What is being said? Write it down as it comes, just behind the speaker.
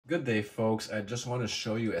Good day, folks. I just want to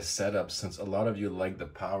show you a setup since a lot of you like the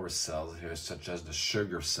power cells here, such as the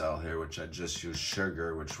sugar cell here, which I just use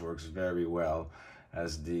sugar, which works very well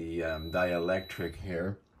as the dielectric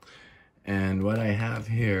here. And what I have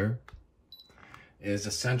here is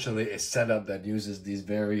essentially a setup that uses these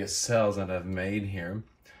various cells that I've made here.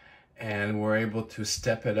 And we're able to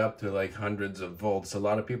step it up to like hundreds of volts. A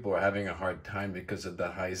lot of people are having a hard time because of the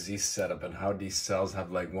high Z setup and how these cells have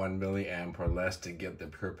like 1 milliamp or less to get the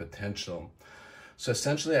pure potential. So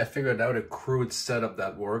essentially I figured out a crude setup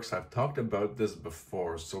that works. I've talked about this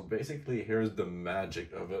before. So basically here's the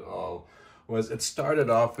magic of it all. It started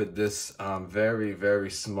off with this very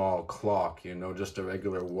small clock, you know, just a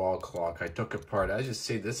regular wall clock. I took apart, as you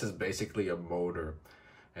see, this is basically a motor.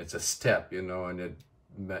 It's a step, you know, and it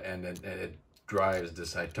drives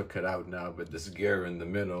this. I took it out now with this gear in the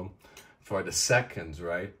middle for the seconds,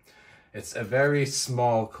 right? It's a very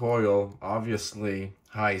small coil, obviously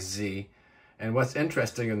high Z. And what's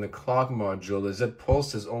interesting in the clock module is it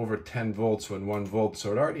pulses over 10 volts when 1 volt.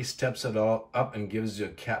 So it already steps it all up and gives you a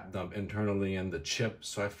cap dump internally in the chip.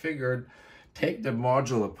 So I figured take the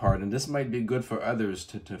module apart, and this might be good for others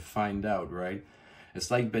to find out, right? It's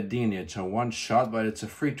like Bearden, it's a one shot, but it's a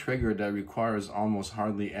free trigger that requires almost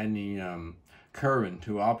hardly any current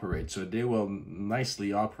to operate. So they will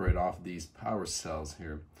nicely operate off these power cells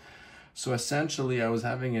here. So essentially I was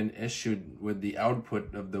having an issue with the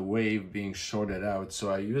output of the wave being shorted out. So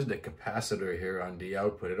I used a capacitor here on the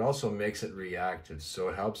output. It also makes it reactive, so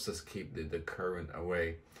it helps us keep the current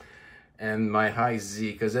away. And my high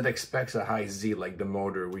Z, because it expects a high Z like the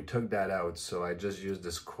motor, we took that out. So I just used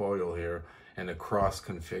this coil here and a cross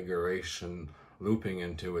configuration looping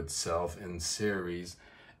into itself in series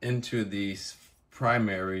into the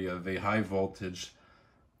primary of a high voltage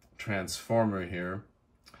transformer here,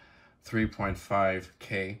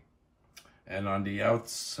 3.5K. And on the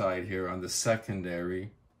outside here, on the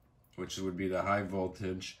secondary, which would be the high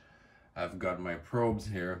voltage, I've got my probes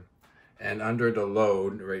here. And under the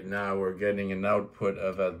load, right now, we're getting an output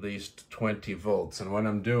of at least 20 volts. And what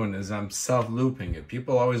I'm doing is I'm self-looping it.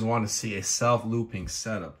 People always want to see a self-looping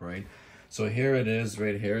setup, right? So here it is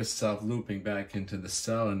right here, self-looping back into the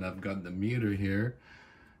cell. And I've got the meter here.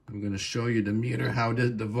 I'm going to show you the meter, how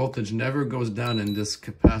the voltage never goes down in this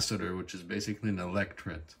capacitor, which is basically an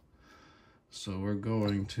electret. So we're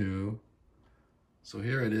going to... So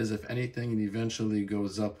here it is. If anything, it eventually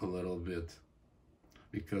goes up a little bit,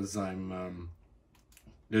 because I'm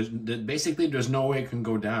there's no way it can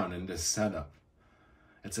go down in this setup.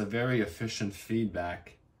 It's a very efficient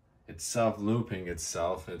feedback. It's self-looping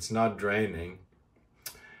itself. It's not draining.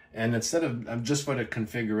 And instead of just for the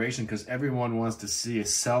configuration, because everyone wants to see a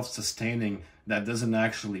self-sustaining that doesn't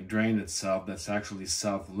actually drain itself, that's actually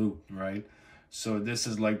self-looped, right? So this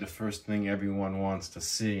is like the first thing everyone wants to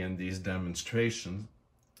see in these demonstrations.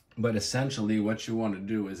 But essentially what you want to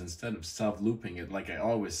do is, instead of self-looping it, like I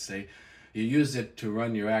always say, you use it to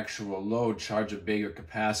run your actual load, charge a bigger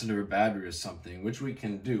capacitor or battery or something, which we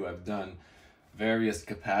can do. I've done various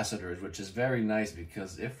capacitors, which is very nice,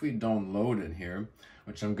 because if we don't load it here,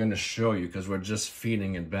 which I'm going to show you because we're just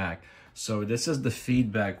feeding it back. So this is the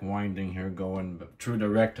feedback winding here going through the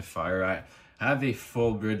rectifier. I have a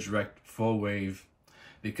full bridge full wave,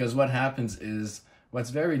 because what happens is, what's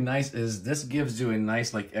very nice is this gives you a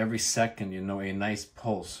nice, like every second, you know, a nice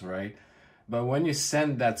pulse, right? But when you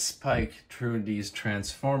send that spike through these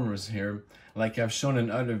transformers here, like I've shown in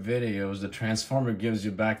other videos, the transformer gives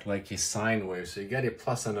you back like a sine wave. So you get a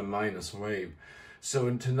plus and a minus wave. So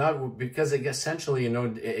to not, because it essentially, you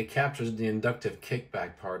know, it captures the inductive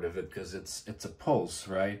kickback part of it, because it's a pulse,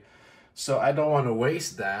 right? So I don't want to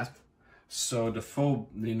waste that. So the full,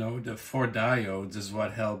 you know, the 4 diodes is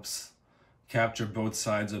what helps capture both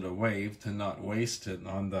sides of the wave to not waste it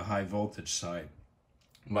on the high voltage side.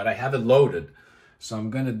 But I have it loaded, so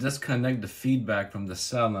I'm going to disconnect the feedback from the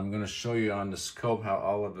cell, and I'm going to show you on the scope how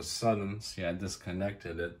all of a sudden, see, I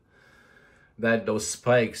disconnected it, that those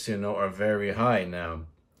spikes, you know, are very high now.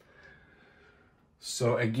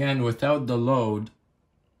 So again, without the load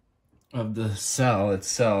of the cell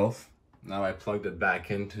itself, now I plugged it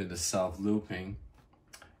back into the self-looping,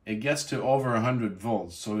 it gets to over 100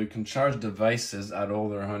 volts, so we can charge devices at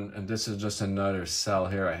over 100. And this is just another cell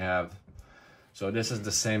here I have. So this is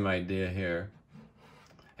the same idea here.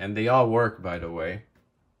 And they all work, by the way.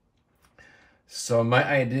 So my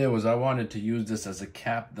idea was I wanted to use this as a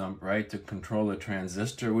cap dump, right, to control a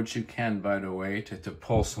transistor, which you can, by the way, to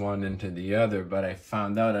pulse one into the other. But I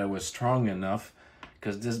found out I was strong enough,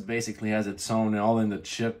 because this basically has its own, all in the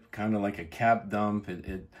chip, kind of like a cap dump.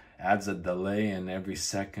 It adds a delay, and every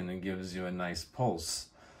second it gives you a nice pulse.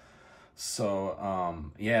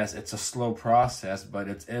 So yes, it's a slow process, but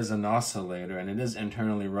it is an oscillator, and it is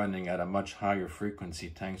internally running at a much higher frequency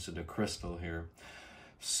thanks to the crystal here.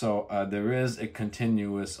 So there is a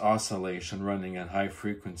continuous oscillation running at high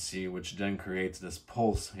frequency, which then creates this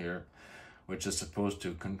pulse here, which is supposed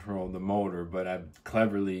to control the motor, but I'm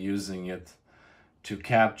cleverly using it to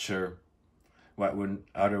capture what would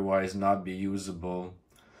otherwise not be usable.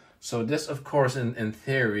 So this, of course, in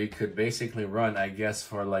theory, could basically run, I guess,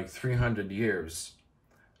 for like 300 years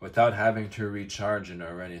without having to recharge it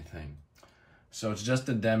or anything. So it's just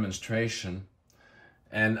a demonstration.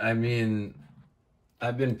 And I mean,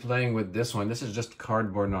 I've been playing with this one. This is just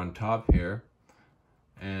cardboard on top here.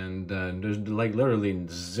 And there's like literally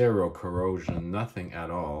zero corrosion, nothing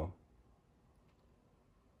at all.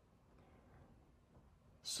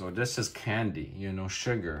 So this is candy, you know,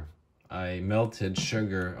 sugar. I melted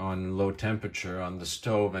sugar on low temperature on the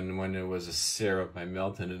stove, and when it was a syrup, I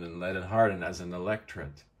melted it and let it harden as an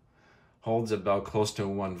electret. Holds about close to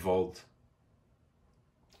 1 volt.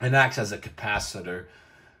 It acts as a capacitor.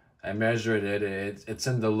 I measured it, it's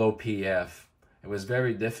in the low PF. It was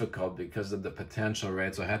very difficult because of the potential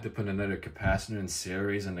rate, so I had to put another capacitor in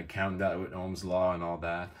series and account that with Ohm's law and all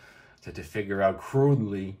that, to figure out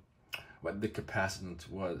crudely what the capacitance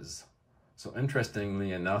was. So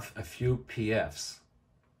interestingly enough, a few PFs.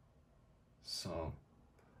 So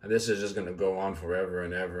and this is just going to go on forever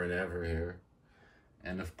and ever and ever here.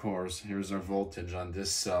 And of course, here's our voltage on this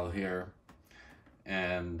cell here.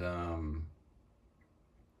 And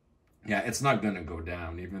yeah, it's not going to go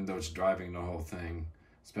down, even though it's driving the whole thing,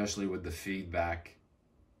 especially with the feedback.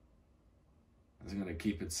 It's going to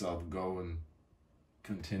keep itself going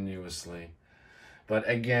continuously. But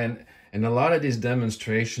again, in a lot of these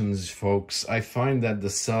demonstrations, folks, I find that the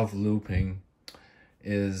self-looping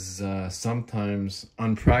is sometimes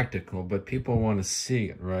unpractical, but people want to see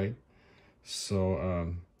it, right?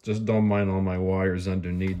 So just don't mind all my wires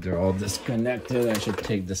underneath. They're all disconnected. I should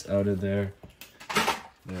take this out of there.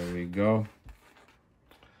 There we go.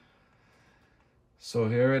 So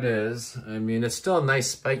here it is. I mean, it's still a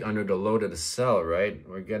nice spike under the load of the cell, right?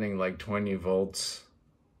 We're getting like 20 volts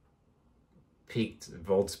peak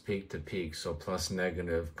to peak, so plus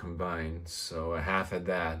negative combined, so a half of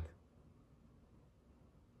that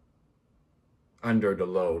under the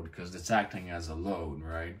load, because it's acting as a load,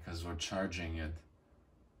 right? Because we're charging it.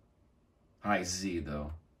 High Z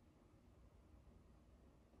though.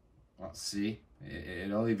 Well, see,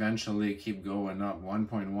 it'll eventually keep going up.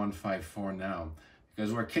 1.154 now,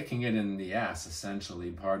 because we're kicking it in the ass,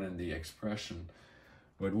 essentially, pardon the expression,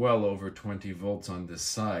 with well over 20 volts on this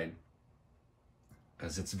side.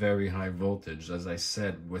 Because it's very high voltage. As I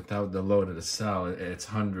said, without the load of the cell, it's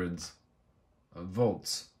hundreds of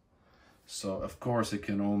volts. So, of course, it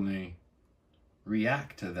can only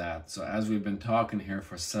react to that. So, as we've been talking here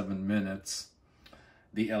for 7 minutes,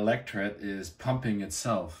 the electret is pumping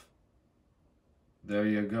itself. There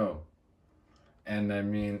you go. And I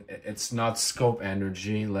mean, it's not scope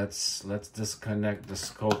energy. Let's disconnect the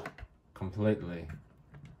scope completely.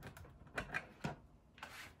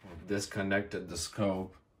 Disconnected the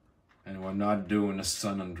scope, and we're not doing a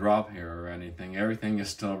sudden drop here or anything. Everything is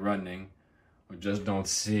still running. We just don't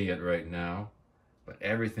see it right now, but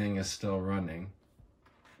everything is still running,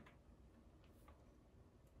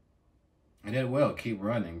 and it will keep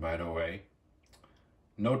running, by the way.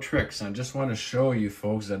 No tricks. I just want to show you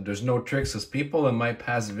folks that there's no tricks, because people in my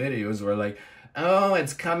past videos were like, oh,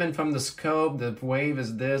 it's coming from the scope, the wave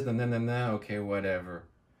is this, and then okay, whatever.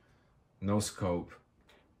 No scope.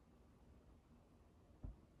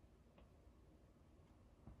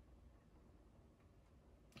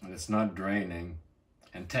 And it's not draining,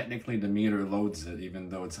 and technically the meter loads it, even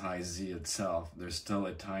though it's high Z itself. There's still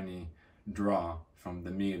a tiny draw from the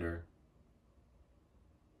meter.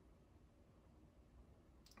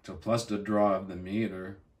 So plus the draw of the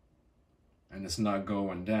meter, and it's not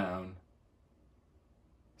going down,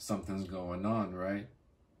 something's going on, right?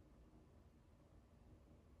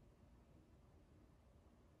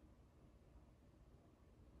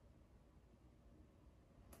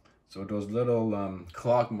 So those little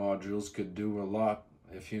clock modules could do a lot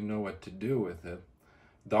if you know what to do with it.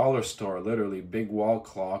 Dollar store, literally, big wall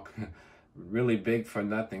clock, really big for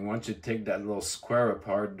nothing. Once you take that little square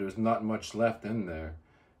apart, there's not much left in there.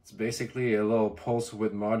 It's basically a little pulse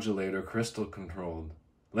width modulator, crystal controlled.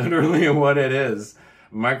 Literally what it is.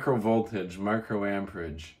 Micro voltage, micro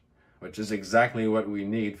amperage, which is exactly what we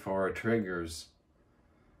need for our triggers.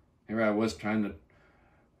 Here I was trying to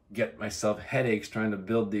get myself headaches trying to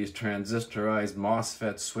build these transistorized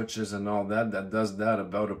MOSFET switches and all that does that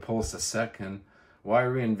about a pulse a second. Why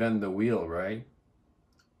reinvent the wheel, right?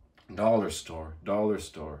 Dollar store, dollar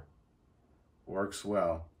store. Works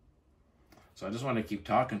well. So I just want to keep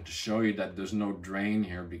talking to show you that there's no drain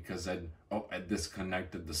here because I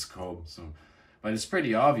disconnected the scope. So, but it's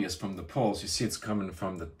pretty obvious from the pulse. You see it's coming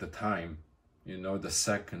from the time, you know, the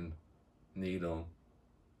second needle.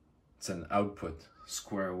 It's an output,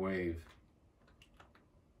 square wave.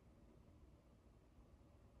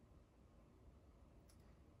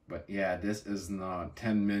 But yeah, this is not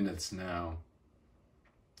 10 minutes now.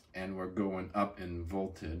 And we're going up in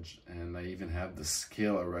voltage, and I even have the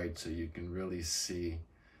scalar right so you can really see,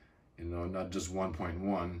 you know, not just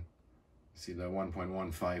 1.1, see the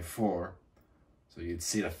 1.154. So you'd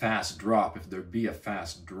see the fast drop. If there be a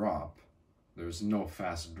fast drop, there's no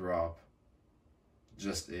fast drop,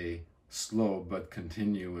 just a slow but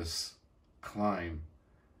continuous climb.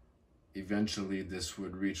 Eventually this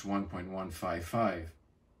would reach 1.155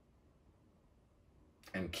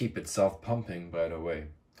 and keep itself pumping, by the way.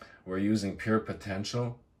 We're using pure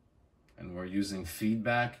potential, and we're using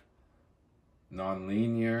feedback,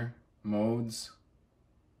 nonlinear modes.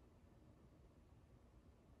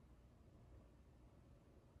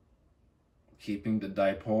 Keeping the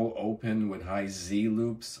dipole open with high Z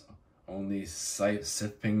loops, only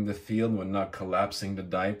siphing the field. We're not collapsing the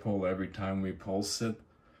dipole every time we pulse it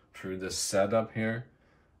through this setup here.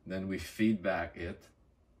 Then we feedback it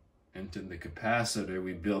into the capacitor.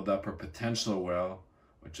 We build up our potential well,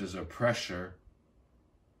 which is a pressure.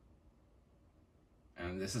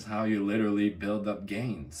 And this is how you literally build up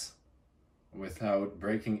gains without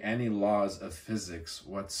breaking any laws of physics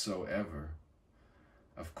whatsoever.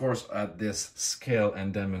 Of course, at this scale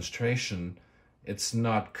and demonstration, it's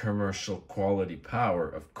not commercial quality power,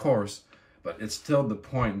 of course, but it's still the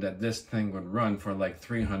point that this thing would run for like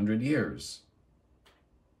 300 years.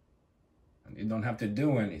 And you don't have to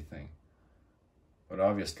do anything. But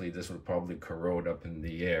obviously this would probably corrode up in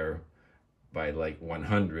the air by like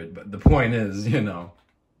 100. But the point is, you know,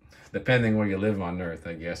 depending where you live on Earth,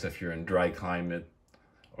 I guess, if you're in dry climate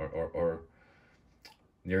or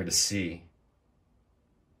near the sea,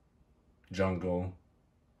 jungle,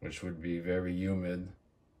 which would be very humid.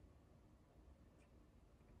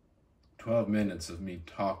 12 minutes of me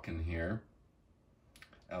talking here.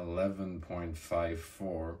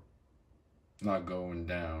 11.54. Not going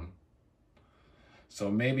down. So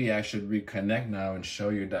maybe I should reconnect now and show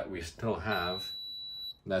you that we still have,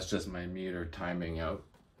 that's just my meter timing out,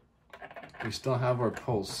 we still have our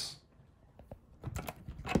pulse.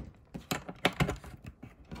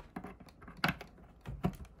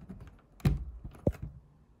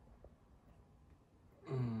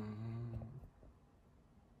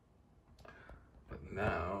 But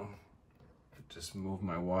now, I just moved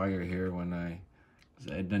my wire here when I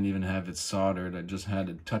didn't even have it soldered, I just had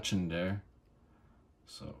it touching there.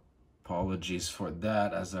 So apologies for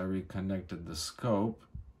that as I reconnected the scope.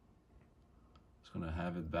 Just gonna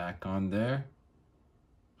have it back on there.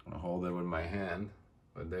 I'm gonna hold it with my hand,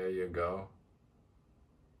 but there you go.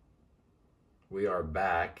 We are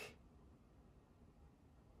back.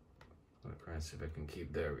 I'm gonna see if I can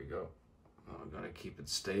keep, there we go. Oh, I'm gonna keep it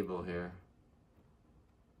stable here.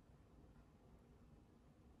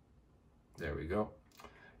 There we go.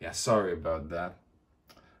 Yeah, sorry about that.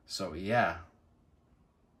 So yeah.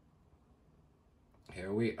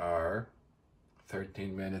 Here we are,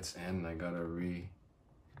 13 minutes in. I gotta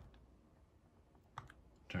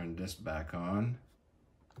turn this back on.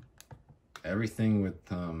 Everything with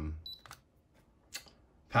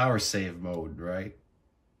power save mode, right?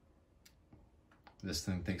 This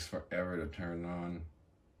thing takes forever to turn on.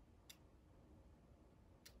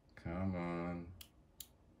 Come on.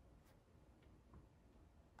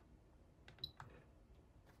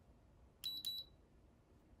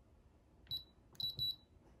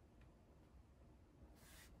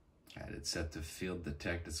 Had it set to field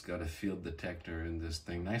detect. It's got a field detector in this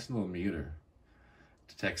thing. Nice little meter.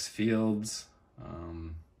 Detects fields,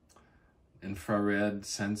 infrared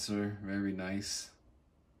sensor, very nice.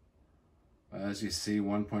 As you see,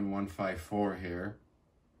 1.154 here.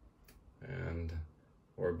 And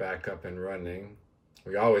we're back up and running.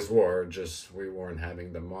 We always were, just we weren't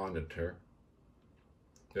having the monitor.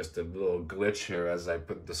 Just a little glitch here as I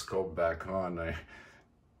put the scope back on.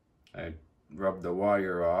 I rubbed the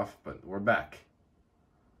wire off, but we're back.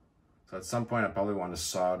 So at some point I probably want to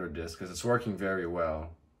solder this because it's working very well.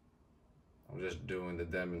 I'm just doing the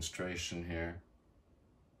demonstration here.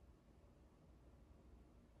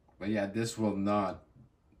 But yeah, this will not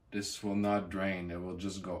drain. It will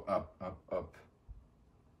just go up, up, up.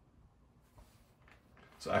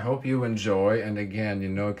 So I hope you enjoy. And again, you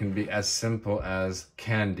know, it can be as simple as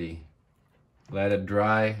candy. Let it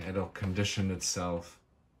dry, it'll condition itself.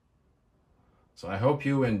 So I hope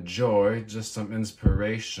you enjoy, just some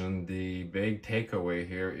inspiration. The big takeaway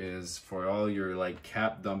here is for all your like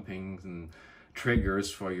cap dumpings and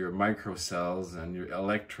triggers for your microcells and your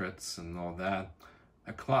electrets and all that,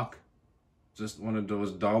 a clock. Just one of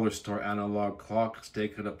those dollar store analog clocks,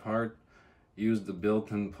 take it apart, use the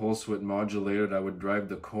built-in pulse width modulator that would drive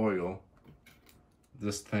the coil.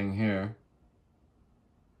 This thing here.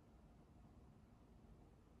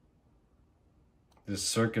 This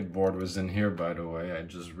circuit board was in here, by the way. I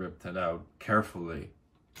just ripped it out carefully.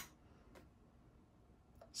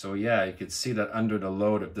 So yeah, you could see that under the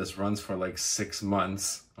load, if this runs for like 6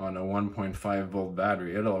 months on a 1.5 volt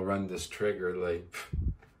battery, it'll run this trigger like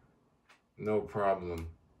no problem.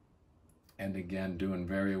 And again, doing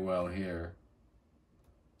very well here.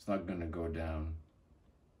 It's not gonna go down.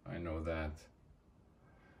 I know that.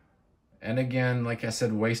 And again, like I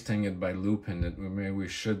said, wasting it by looping it. Maybe we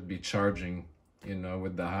should be charging, you know,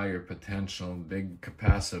 with the higher potential, big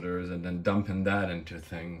capacitors, and then dumping that into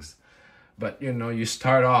things. But, you know, you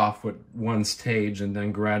start off with one stage and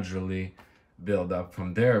then gradually build up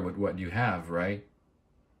from there with what you have, right?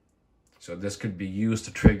 So this could be used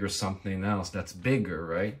to trigger something else that's bigger,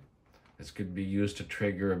 right? This could be used to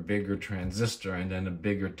trigger a bigger transistor and then a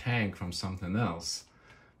bigger tank from something else.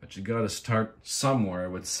 But you got to start somewhere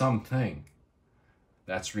with something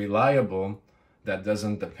that's reliable, that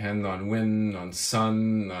doesn't depend on wind, on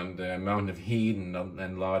sun, on the amount of heat,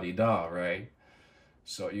 and la-di-da, right?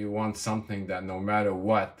 So you want something that no matter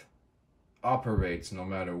what, operates no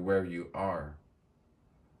matter where you are.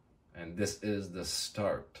 And this is the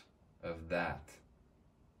start of that.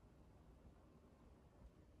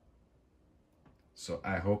 So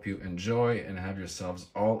I hope you enjoy and have yourselves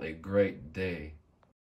all a great day.